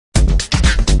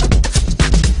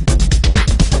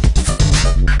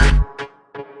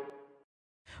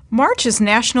March is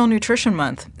National Nutrition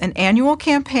Month, an annual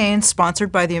campaign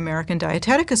sponsored by the American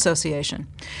Dietetic Association.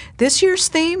 This year's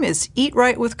theme is Eat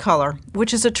Right with Color,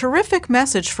 which is a terrific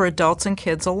message for adults and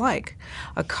kids alike.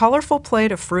 A colorful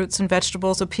plate of fruits and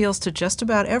vegetables appeals to just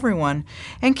about everyone,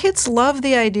 and kids love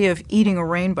the idea of eating a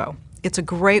rainbow. It's a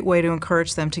great way to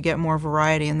encourage them to get more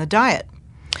variety in the diet.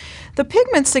 The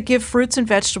pigments that give fruits and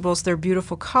vegetables their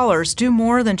beautiful colors do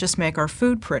more than just make our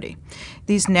food pretty.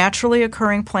 These naturally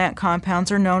occurring plant compounds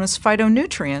are known as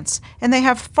phytonutrients, and they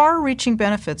have far-reaching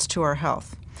benefits to our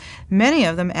health. Many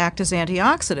of them act as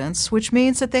antioxidants, which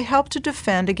means that they help to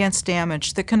defend against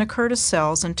damage that can occur to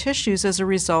cells and tissues as a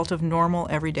result of normal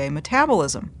everyday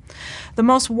metabolism. The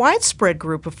most widespread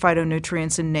group of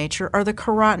phytonutrients in nature are the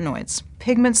carotenoids,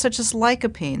 pigments such as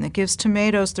lycopene that gives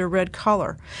tomatoes their red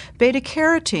color,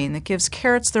 beta-carotene that gives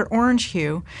carrots their orange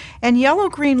hue, and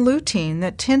yellow-green lutein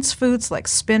that tints foods like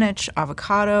spinach,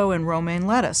 avocado, and romaine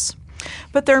lettuce.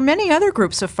 But there are many other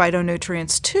groups of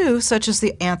phytonutrients too, such as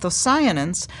the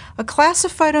anthocyanins, a class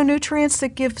of phytonutrients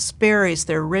that gives berries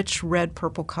their rich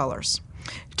red-purple colors.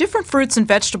 Different fruits and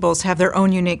vegetables have their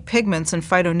own unique pigments and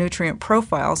phytonutrient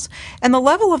profiles, and the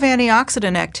level of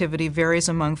antioxidant activity varies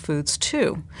among foods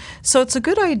too. So it's a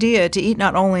good idea to eat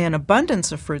not only an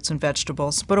abundance of fruits and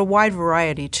vegetables, but a wide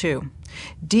variety too.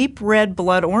 Deep red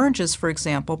blood oranges, for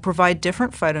example, provide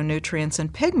different phytonutrients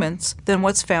and pigments than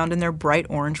what's found in their bright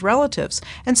orange relatives,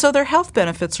 and so their health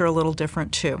benefits are a little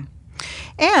different too.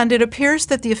 And it appears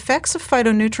that the effects of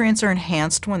phytonutrients are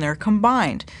enhanced when they're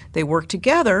combined. They work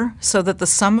together so that the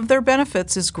sum of their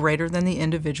benefits is greater than the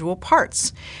individual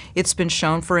parts. It's been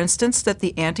shown, for instance, that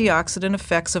the antioxidant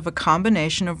effects of a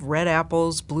combination of red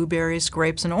apples, blueberries,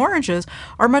 grapes, and oranges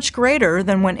are much greater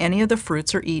than when any of the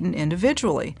fruits are eaten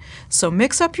individually. So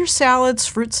mix up your salads,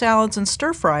 fruit salads, and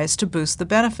stir-fries to boost the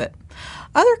benefit.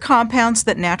 Other compounds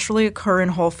that naturally occur in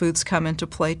whole foods come into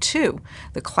play too.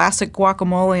 The classic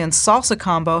guacamole and salsa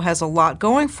combo has a lot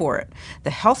going for it. The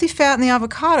healthy fat in the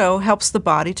avocado helps the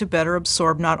body to better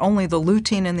absorb not only the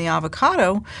lutein in the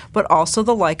avocado, but also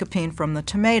the lycopene from the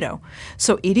tomato.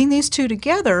 So eating these two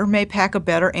together may pack a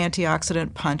better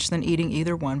antioxidant punch than eating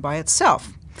either one by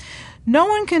itself. No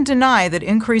one can deny that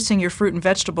increasing your fruit and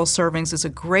vegetable servings is a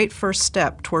great first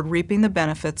step toward reaping the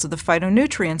benefits of the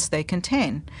phytonutrients they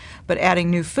contain. But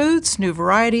adding new foods, new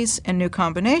varieties, and new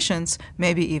combinations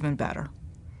may be even better.